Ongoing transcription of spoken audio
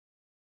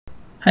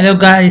Hello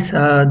guys,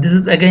 this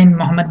is again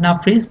Mohammed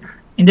Nafris.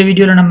 இந்த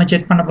வீடியோல நம்ம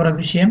செக் பண்ண போற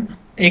விஷயம்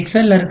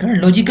எக்ஸல்ல இருக்கிற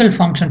லாஜிக்கல்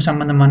ஃபங்க்ஷன்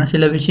சம்பந்தமான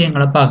சில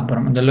விஷயங்களை பார்க்க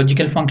போறோம். அந்த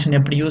லாஜிக்கல் ஃபங்க்ஷன்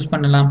எப்படி யூஸ்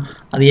பண்ணலாம்,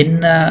 அது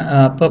என்ன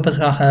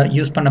பர்பஸ்க்காக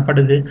யூஸ்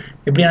பண்ணப்படுது,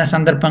 எப்படியான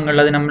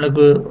சந்தர்ப்பங்கள் அது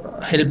நம்மளுக்கு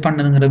ஹெல்ப்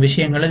பண்ணுதுங்கிற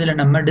விஷயங்களை இதில்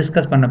நம்ம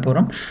டிஸ்கஸ் பண்ண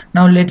போறோம்.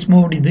 Now let's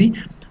move to the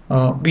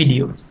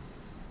video.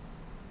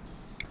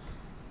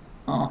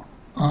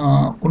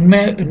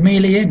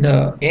 உண்மையிலேயே இந்த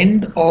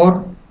end or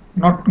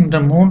not இந்த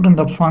மூன்று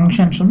இந்த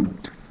ஃபங்க்ஷன்ஸும்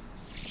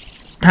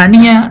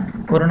தனியாக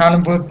ஒரு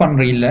நாளும் ஒர்க்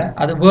பண்ணுற இல்லை,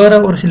 அது வேறு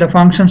ஒரு சில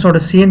ஃபங்க்ஷன்ஸோடு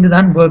சேர்ந்து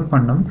தான் ஒர்க்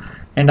பண்ணும்.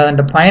 அண்ட்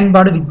அதோட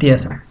பயன்பாடு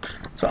வித்தியாசம்.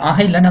 ஸோ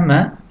ஆகையில்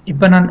நம்ம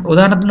இப்போ நான்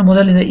உதாரணத்தில்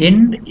முதல் இந்த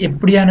எண்ட்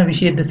எப்படியான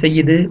விஷயத்தை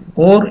செய்யுது,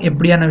 ஓர்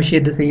எப்படியான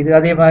விஷயத்தை செய்யுது,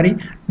 அதே மாதிரி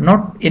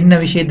நாட் என்ன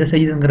விஷயத்தை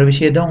செய்யுதுங்கிற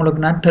விஷயத்தை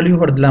உங்களுக்கு நான்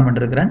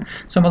தெளிவுபடுத்தலாம்னு இருக்கிறேன்.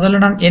 ஸோ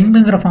முதல்ல நான்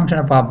எண்டுங்கிற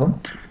ஃபங்க்ஷனை பார்ப்போம்.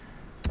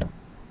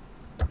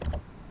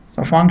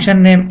 So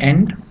function name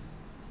end.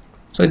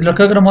 So இதில்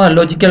கேட்குற போது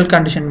லாஜிக்கல்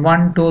கண்டிஷன்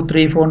 1 2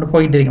 3 4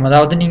 போயிட்டு இருக்கும்.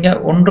 அதாவது நீங்கள்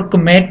ஒன்றுக்கு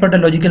மேற்பட்ட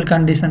லாஜிக்கல்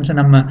கண்டிஷன்ஸை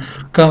நம்ம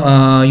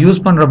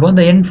யூஸ் பண்ணுறப்போ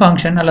இந்த எண்ட்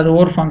ஃபங்க்ஷன் அல்லது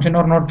ஓர் ஃபங்க்ஷன்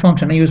ஒரு நோட்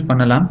ஃபங்க்ஷனை யூஸ்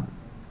பண்ணலாம்.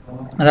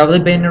 அதாவது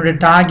இப்போ என்னுடைய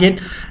டார்கெட்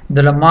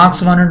இதில்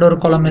மார்க்ஸ் 1 ஒரு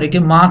காலம்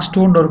இருக்குது, மார்க்ஸ்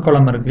 2 ஒரு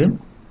காலம் இருக்குது.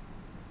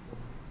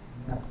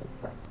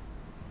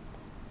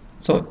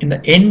 ஸோ இந்த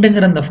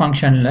எண்டுங்கிற இந்த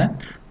ஃபங்க்ஷனில்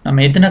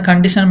நம்ம எத்தனை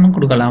கண்டிஷனும்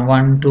கொடுக்கலாம்,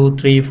 1 2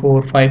 3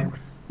 4 5,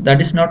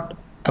 that is not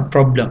a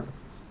problem.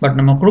 But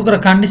நம்ம கொடுக்குற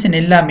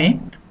கண்டிஷன் எல்லாமே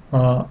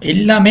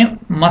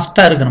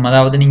மஸ்டாக இருக்கணும்.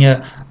 அதாவது நீங்கள்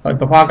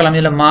இப்போ பார்க்கலாம்,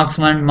 இதில் மார்க்ஸ்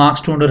 1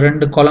 மார்க்ஸ் 2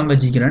 ரெண்டு காலம்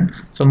வச்சுக்கிறேன்.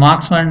 ஸோ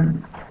மார்க்ஸ் 1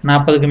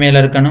 40க்கு மேலே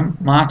இருக்கணும்,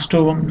 மார்க்ஸ்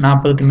 2வும்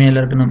 40க்கு மேலே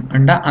இருக்கணும்.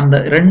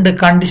 அந்த ரெண்டு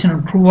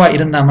கண்டிஷனும் ட்ரூவாக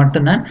இருந்தால்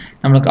மட்டும்தான்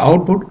நம்மளுக்கு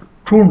அவுட்புட்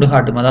ட்ரூண்டு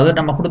காட்டும். அதாவது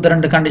நம்ம கொடுத்த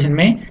ரெண்டு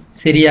கண்டிஷனுமே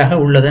சரியாக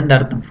உள்ளதுன்னு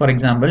அர்த்தம். ஃபார்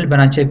எக்ஸாம்பிள் இப்போ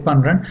நான் செக்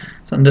பண்ணுறேன்.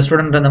 ஸோ இந்த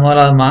ஸ்டூடெண்ட் அந்த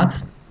முதலாவது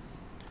marks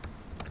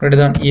greater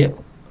than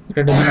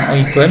or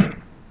equal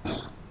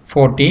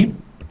 40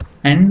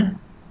 and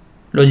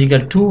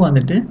logical 2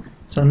 வந்துட்டு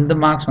ஸோ இந்த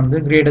மார்க்ஸ் வந்து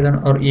greater than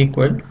or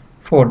equal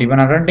 40. இப்போ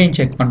நான் ரெண்டையும்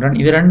செக் பண்ணுறேன்.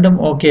 இது ரெண்டும்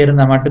ஓகே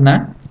இருந்தால்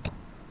மட்டும்தான்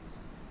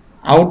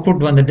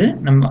அவுட்புட் வந்துட்டு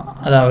நம்ம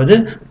அதாவது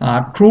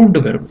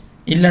ட்ரூண்டு வரும்,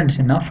 இல்லைன்னு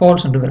சொன்னால்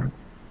ஃபால்ஸ்ன்ட்டு வரும்.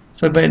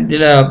 ஸோ இப்போ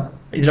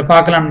இதில்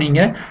பார்க்கலாம்,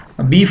 நீங்கள்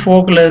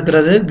B4ல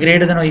இருக்கிறது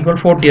greater than or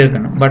equal 40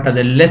 இருக்கணும். பட்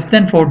அது less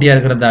than 40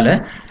 இருக்கிறதால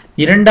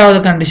இரண்டாவது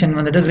கண்டிஷன்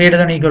வந்துட்டு greater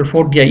than or equal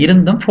 40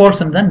 இருந்தும்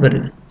ஃபால்ஸ்ன்னு தான்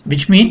வருது.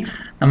 விச் மீன்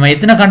நம்ம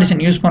எத்தனை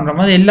கண்டிஷன் யூஸ்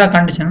பண்ணுறோமோ அது எல்லா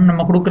கண்டிஷனும்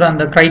நம்ம கொடுக்குற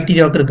அந்த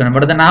க்ரைட்டீரியாவுக்கு இருக்கணும்.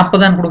 பட் அதை 40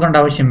 தான் கொடுக்கற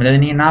அவசியம் இல்லை.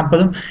 நீங்கள்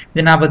 40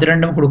 இது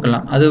 42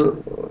 கொடுக்கலாம், அது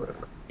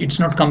இட்ஸ்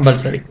நாட்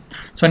கம்பல்சரி.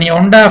 ஸோ நீங்கள்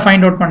ஒன்றா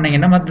ஃபைண்ட் அவுட்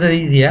பண்ணீங்கன்னா மற்றது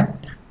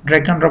ஈஸியாக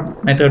ட்ராக் அண்ட் ட்ராப்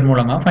மெத்தட்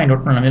மூலமாக ஃபைண்ட்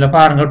அவுட் பண்ணலாம். இதில்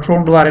பாருங்கள்,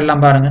 ட்ரூண்டு வார்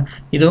எல்லாம் பாருங்கள்,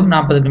 இதுவும்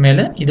 40க்கு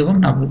மேலே இதுவும்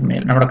 40க்கு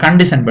மேலே, நம்மளோட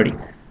கண்டிஷன் படி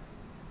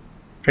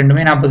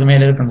ரெண்டுமே 40க்கு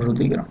மேலே இருக்குன்னு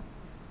கொடுத்துக்கிறோம்.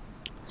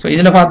 ஸோ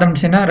இதில்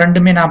பார்த்தோம்னா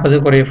ரெண்டுமே 40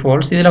 குறைய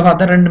ஃபால்ஸ், இதில்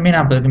பார்த்தா ரெண்டுமே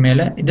 40க்கு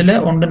மேலே, இதில்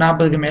ஒன்று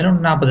 40க்கு மேலே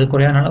ஒன்று 40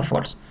 குறையாதனால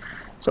ஃபால்ஸ்.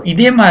 ஸோ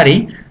இதே மாதிரி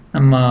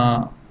நம்ம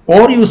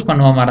ஓர் யூஸ்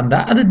பண்ணுவோமா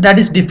இருந்தால் அது தட்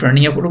இஸ் டிஃப்ரெண்ட்.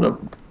 நீங்கள் கொடுக்க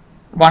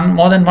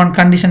மோர் தென் ஒன்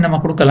கண்டிஷன் நம்ம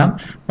கொடுக்கலாம்.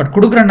 பட்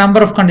கொடுக்குற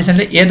நம்பர் ஆஃப்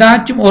கண்டிஷனில்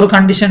ஏதாச்சும் ஒரு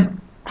கண்டிஷன்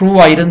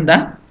ட்ரூவாக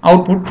இருந்தால்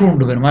அவுட்புட்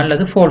ட்ரூண்டு வரும்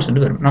அல்லது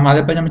ஃபால்ஸ்ன்னு வரும். நம்ம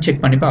அதை போய் நம்ம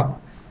செக் பண்ணி பார்ப்போம்.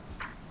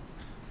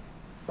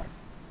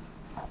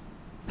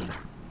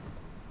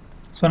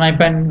 ஸோ நான்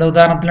இப்போ இந்த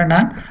உதாரணத்தில்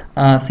நான்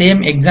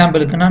சேம்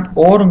எக்ஸாம்பிளுக்கு நான்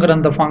ஓருங்கிற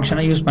அந்த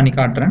ஃபங்க்ஷனை யூஸ் பண்ணி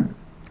காட்டுறேன்.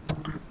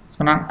 ஸோ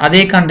நான்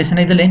அதே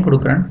கண்டிஷனை இதுலேயும்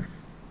கொடுக்குறேன்,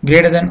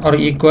 greater than or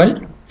equal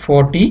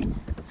 40.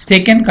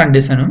 Second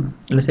கண்டிஷனும்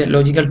இல்லை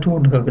லாஜிக்கல்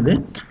 2 இருக்குது,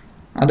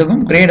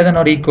 அதுவும் greater than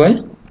or equal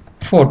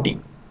 40.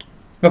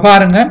 இப்போ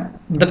பாருங்கள்,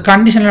 இந்த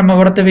கண்டிஷனில்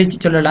நம்ம உரத்தை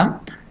வச்சு சொல்லலாம்,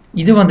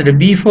 இது வந்துட்டு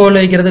B4ல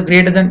இருக்கிறது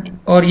greater than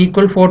or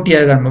equal 40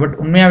 இருக்காங்க. பட்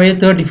உண்மையாகவே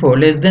 34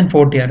 less than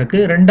 40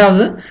 இருக்குது.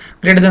 ரெண்டாவது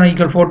greater than or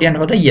equal 40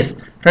 பார்த்தா எஸ்,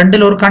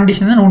 ரெண்டில் ஒரு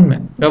கண்டிஷன் தான் உண்மை.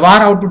 இப்போ வார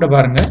அவுட்புட்டை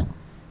பாருங்கள்,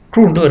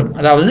 ட்ரூண்டு வரும்.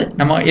 அதாவது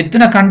நம்ம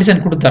எத்தனை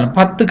கண்டிஷன் கொடுத்தாலும்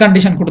 10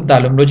 கண்டிஷன்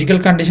கொடுத்தாலும்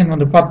லாஜிக்கல் கண்டிஷன்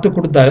வந்து 10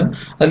 கொடுத்தாலும்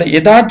அதில்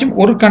ஏதாச்சும்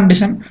ஒரு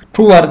கண்டிஷன்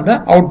ட்ரூவாக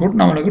இருந்தால் அவுட்புட்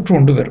நம்மளுக்கு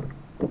ட்ரூண்டு வரும்.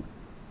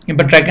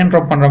 இப்போ ட்ராக் அண்ட்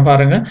ட்ராப் பண்ணுறோம்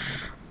பாருங்கள்,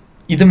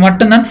 இது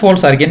மட்டும்தான்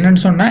ஃபால்ஸ் ஆகுது.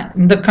 என்னன்னு சொன்னால்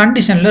இந்த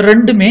கண்டிஷனில்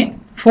ரெண்டுமே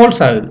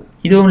ஃபால்ஸ் ஆகுது.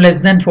 இதுவும்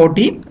லெஸ் தென்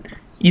 40,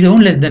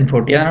 இதுவும் லெஸ் தென்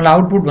 40, அதனால்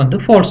அவுட்புட் வந்து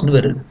ஃபால்ஸ்னு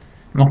வருது.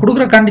 நம்ம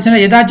கொடுக்குற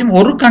கண்டிஷனில் ஏதாச்சும்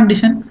ஒரு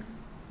கண்டிஷன்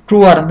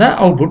ட்ரூவாக இருந்தால்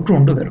அவுட்புட்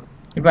ட்ரூண்டு வரும்.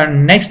 இப்போ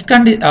நெக்ஸ்ட்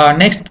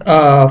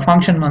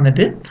ஃபங்க்ஷன்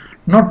வந்துட்டு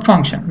note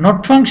function.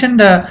 Note function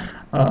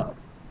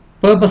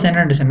purpose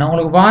என்னன்னு சொன்னால்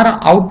உங்களுக்கு வார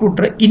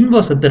அவுட்புட்டை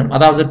இன்வர்ஸ் தரும்.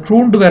 அதாவது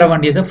ட்ரூண்டு வர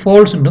வேண்டியதை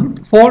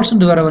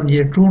ஃபால்ஸ்ண்டு வர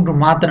வேண்டிய ட்ரூண்டு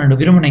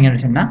மாற்றணும்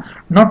விரும்பினீங்கன்னு சொன்னால்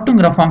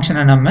நொட்டுங்கிற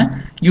ஃபங்க்ஷனை நம்ம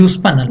யூஸ்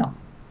பண்ணலாம்.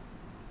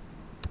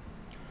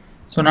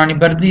 ஸோ நான்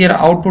இப்போ எடுத்துக்கிற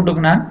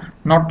அவுட்புட்டுக்கு நான்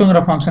நொட்டுங்கிற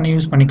ஃபங்க்ஷனை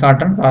யூஸ் பண்ணி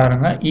காட்டுறேன்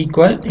பாருங்கள்.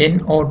 Equal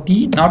NOT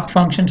not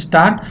function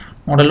start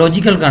உங்களோட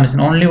logical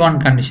condition only one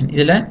condition.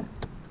 இதில்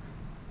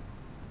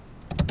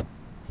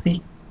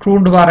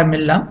ட்ரூண்டு வாரம்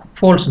எல்லாம்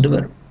ஃபால்ஸ்ண்டு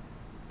வரும்,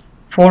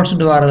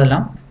 ஃபால்ஸ்ண்டு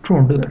வாரதெல்லாம்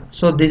ட்ரூண்டு வரும்.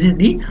 So this is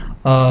the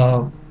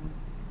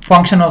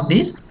function of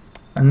this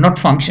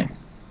not function.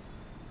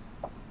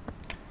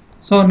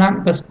 So நான்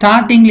இப்போ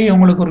ஸ்டார்டிங்லேயே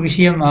உங்களுக்கு ஒரு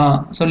விஷயம்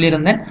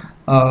சொல்லியிருந்தேன்,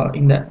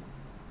 இந்த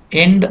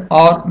end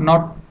R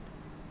not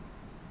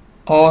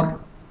or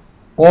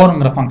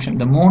ஓர்ங்கிற function.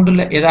 இந்த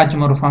மூன்றில்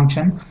ஏதாச்சும் ஒரு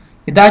ஃபங்க்ஷன்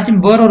ஏதாச்சும்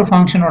வேற ஒரு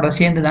ஃபங்க்ஷனோட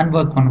சேர்ந்து தான்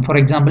ஒர்க் பண்ணும். ஃபார்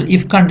எக்ஸாம்பிள்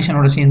இஃப்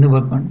கண்டிஷனோட சேர்ந்து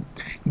ஒர்க் பண்ணும்.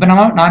 இப்போ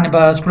நான்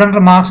இப்போ ஸ்டூடெண்ட்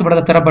மார்க்ஸ்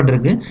படத்தை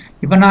தரப்பட்டிருக்கு.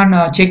 இப்போ நான்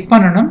செக்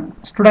பண்ணணும்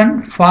ஸ்டூடெண்ட்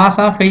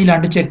பாஸா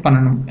ஃபெயிலாண்டு செக்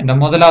பண்ணணும் என்ற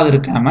முதலாவது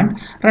ரிக்வயர்மெண்ட்.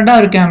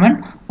 ரெண்டாவது ரிக்வயர்மெண்ட்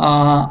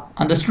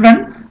அந்த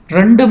ஸ்டூடெண்ட்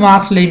 2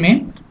 மார்க்ஸ்லையுமே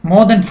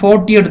மோர் தென்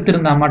 40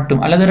 எடுத்திருந்தா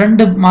மட்டும், அல்லது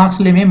 2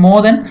 மார்க்ஸ்லையுமே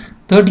மோர் தென்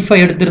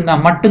 35 எடுத்திருந்தா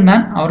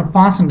மட்டும்தான் அவர்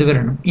பாஸ் என்று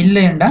வரணும்.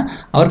 இல்லைண்டா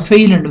அவர்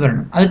ஃபெயில் என்று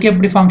வரணும். அதுக்கு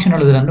எப்படி ஃபங்க்ஷன்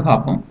எழுதுறதுன்னு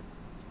பார்ப்போம்.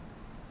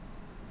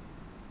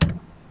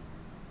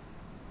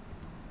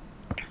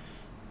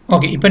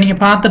 ஓகே, இப்போ நீங்கள்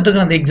பார்த்துட்டு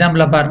இருக்கிற அந்த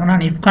எக்ஸாம்பிளில் பாருங்கள்.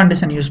 நான் இஃப்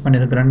கண்டிஷன் யூஸ்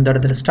பண்ணியிருக்கிறேன். இந்த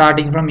இடத்துல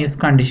ஸ்டார்டிங் ஃப்ரம் இஃப்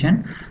கண்டிஷன்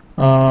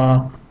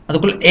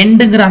அதுக்குள்ள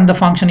எண்டுங்கிற அந்த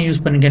ஃபங்க்ஷனை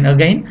யூஸ் பண்ணிக்கிறேன்.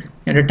 அகைன்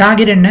என்னோட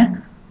டார்கெட் என்ன,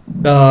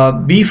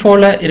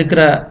 B4ல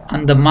இருக்கிற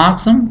அந்த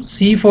மார்க்ஸும்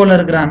C4ல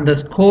இருக்கிற அந்த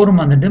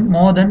ஸ்கோரும் வந்துட்டு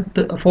மோர் தென்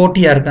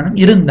 40 இருக்கணும்.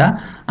 இருந்தால்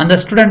அந்த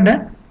ஸ்டூடெண்ட்டை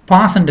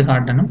பாஸ் என்று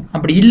காட்டணும்.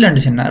 அப்படி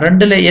இல்லைன்னு சொன்னால்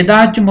ரெண்டில்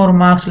ஏதாச்சும் ஒரு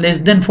மார்க்ஸ்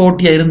லெஸ் தென்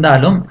 40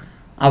 இருந்தாலும்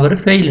அவர்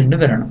ஃபெயில் என்று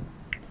வரணும்.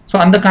 ஸோ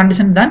அந்த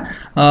கண்டிஷன் தான்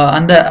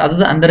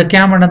அந்த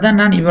ரெக்வயர்மெண்ட்டை தான்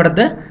நான்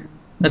இவரத்தை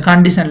இந்த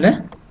கண்டிஷனில்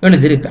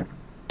எழுதியிருக்கேன்.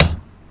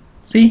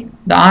 See,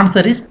 the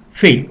answer is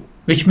fail,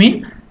 which mean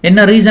என்ன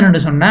ரீசன்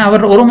சொன்னால்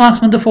அவர் ஒரு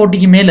மார்க்ஸ் வந்து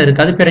 40க்கு மேலே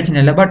இருக்குது, அது பிரச்சனை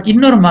இல்லை. பட்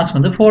இன்னொரு மார்க்ஸ்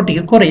வந்து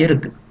 40க்கு குறைய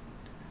இருக்குது.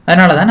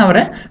 அதனால தான்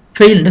அவரை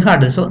ஃபெயில்டு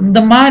காட்டுது. ஸோ இந்த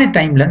மாதிரி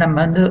டைமில் நம்ம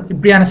வந்து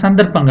இப்படியான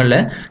சந்தர்ப்பங்களில்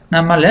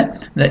நம்மளால்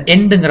இந்த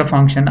எண்டுங்கிற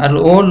ஃபங்க்ஷன்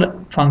அல்லது ஓல்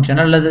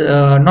ஃபங்க்ஷன் அல்லது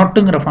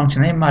நொட்டுங்கிற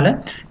ஃபங்க்ஷனை நம்மளால்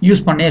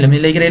யூஸ் பண்ண இல்லை.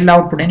 இல்லைங்கிற எல்லா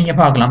அவுட்புட்டையும் நீங்கள்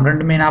பார்க்கலாம்.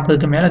 2மே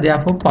 40க்கு மேலே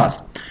therefore பாஸ்,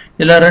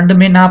 இதில்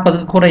 2மே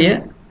 40க்கு குறைய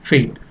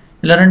ஃபெயில்,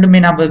 இதில்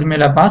 2மே 40க்கு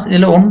மேலே பாஸ்,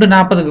 இதில் ஒன்று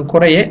 40க்கு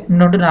குறைய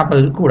இன்னொன்று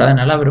 40க்கு கூட,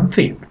 அதனால அவரும்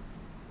ஃபெயில்.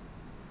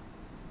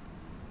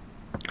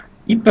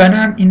 இப்போ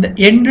நான் இந்த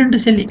எண்டு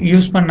சொல்லி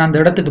யூஸ் பண்ண அந்த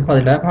இடத்துக்கு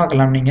பதிலாக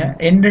பார்க்கலாம். நீங்கள்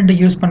எண்டு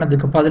யூஸ்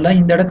பண்ணதுக்கு பதிலாக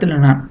இந்த இடத்துல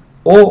நான்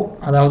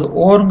அதாவது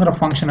ஓருங்கிற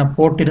ஃபங்க்ஷனை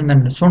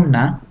போட்டிருந்தேன்னு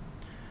சொன்னால்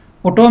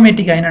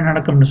ஆட்டோமேட்டிக்காக என்ன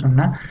நடக்கும்னு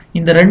சொன்னால்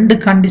இந்த 2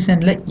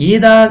 கண்டிஷனில்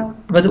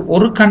ஏதாவது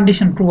ஒரு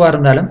கண்டிஷன் ட்ரூவாக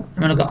இருந்தாலும்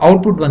நம்மளுக்கு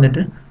அவுட்புட்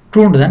வந்துட்டு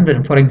ட்ரூன்னு தான்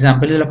வரும். ஃபார்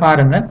எக்ஸாம்பிள் இதில்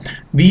பாருங்கள்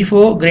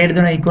B4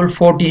 ≥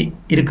 40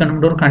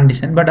 இருக்கணும்ன்ற ஒரு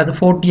கண்டிஷன். பட் அது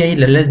 40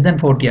 இல்லை, லெஸ்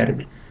தென் 40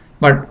 இருக்குது.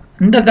 பட்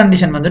இந்த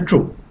கண்டிஷன் வந்து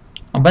ட்ரூ.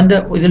 அப்போ இந்த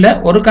இதில்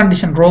ஒரு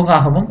கண்டிஷன்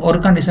ரோகாகவும் ஒரு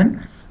கண்டிஷன்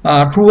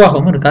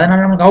ட்ரூவாகவும் இருக்குது.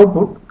 அதனால் நமக்கு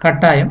அவுட்புட்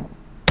கட்டாயம்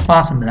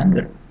பாஸ் தான்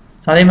வரும்.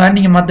 ஸோ அதே மாதிரி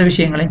நீங்கள் மற்ற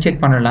விஷயங்களையும் செக்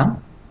பண்ணலாம்.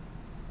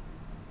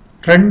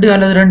 2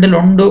 அல்லது 2ல்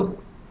 1,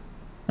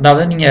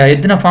 அதாவது நீங்கள்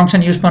எத்தனை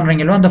ஃபங்க்ஷன் யூஸ்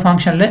பண்ணுறீங்களோ அந்த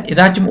ஃபங்க்ஷனில்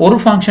ஏதாச்சும் ஒரு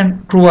ஃபங்க்ஷன்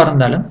ட்ரூவாக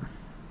இருந்தாலும்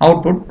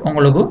அவுட்புட்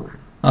உங்களுக்கு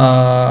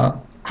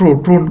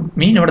ட்ரூ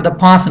மீன் இவரது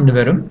பாஸ்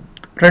வரும்.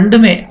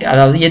 2மே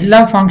அதாவது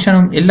எல்லா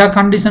ஃபங்க்ஷனும் எல்லா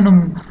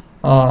கண்டிஷனும்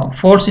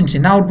ஃபால்ஸ்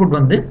இருந்துச்சுன்னா அவுட்புட்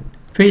வந்து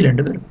ஃபெயில்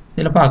வரும்.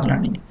 இதில்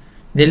பார்க்கலாம் நீங்கள்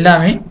இது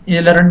எல்லாமே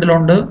இதில் 2ல்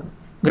 1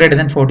 greater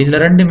than 40,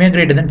 இதில் 2மே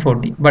greater than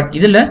 40, பட்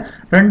இதில்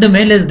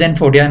 2மே less than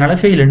 40, அதனால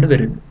ஃபெயில்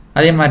வருது.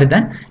 அதே மாதிரி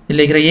தான்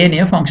இதில் இருக்கிற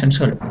ஏனைய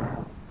ஃபங்க்ஷன்ஸ்கள்.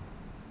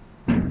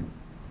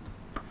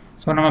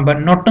 ஸோ நம்ம இப்போ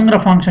நொட்டுங்கிற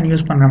ஃபங்க்ஷன்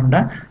யூஸ் பண்ணோம்னா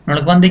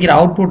நம்மளுக்கு வந்துக்கிற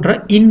அவுட்புட்ற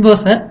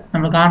இன்வர்ஸை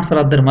நம்மளுக்கு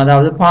ஆன்சராக தரும்.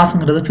 அதாவது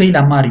பாஸுங்கிறது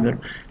ஃபெயிலாக மாறி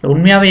வரும்.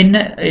 உண்மையாகவே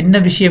என்ன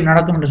விஷயம்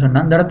நடக்கும்னு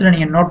சொன்னால் இந்த இடத்துல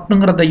நீங்கள்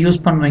நொட்டுங்கிறத யூஸ்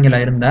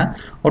பண்ணுவீங்களா இருந்தால்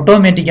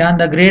ஆட்டோமேட்டிக்காக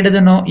அந்த கிரேட்டர்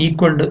தென்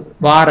ஈக்குவல் டு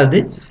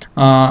வாரது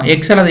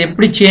எக்ஸல் அதை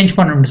எப்படி சேஞ்ச்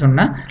பண்ணணும்னு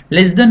சொன்னால்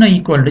less then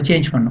equal to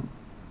change பண்ணும்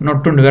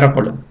நொட்டுண்டு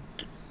வரப்போல.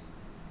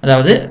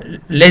 அதாவது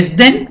லெஸ்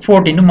தென்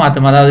 40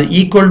 மாற்றும். அதாவது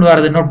ஈக்குவல்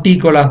வரது நொட்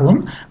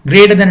ஈக்குவலாகவும்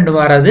கிரேட்டர் தென்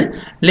வரது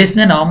லெஸ்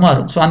தென்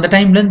மாறும். ஸோ அந்த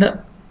டைமில்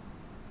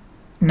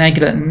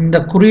இந்த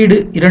குறியீடு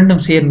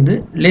இரண்டும் சேர்ந்து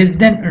லெஸ்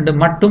தென்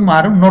மட்டும்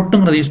மாறும்,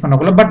 நோட்டுங்கிறது யூஸ்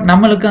பண்ணக்குள்ள. பட்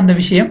நம்மளுக்கு அந்த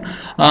விஷயம்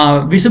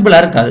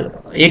விசிபிளாக இருக்காது.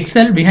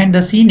 XL behind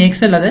the scene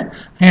XL அதை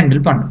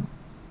ஹேண்டில் பண்ணும்.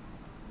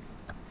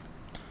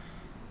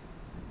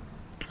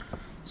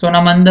 ஸோ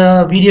நம்ம அந்த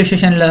வீடியோ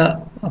செஷனில்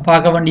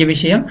பார்க்க வேண்டிய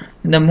விஷயம்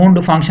இந்த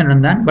 3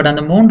 ஃபங்க்ஷன் தான். பட்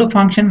அந்த 3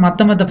 ஃபங்க்ஷன்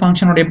மற்ற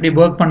ஃபங்க்ஷனோட எப்படி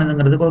ஒர்க்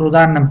பண்ணுதுங்கிறதுக்கு ஒரு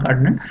உதாரணம்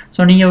காட்டினேன்.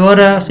 ஸோ நீங்கள்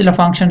வேறு சில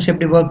ஃபங்க்ஷன்ஸ்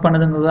எப்படி ஒர்க்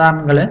பண்ணுதுங்கிற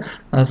உதாரணங்களை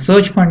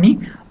சர்ச் பண்ணி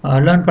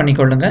லேர்ன்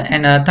பண்ணிக்கொள்ளுங்க.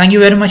 And thank you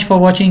very much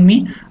for வாட்சிங் me.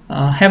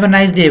 Have a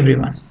nice day every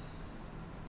one.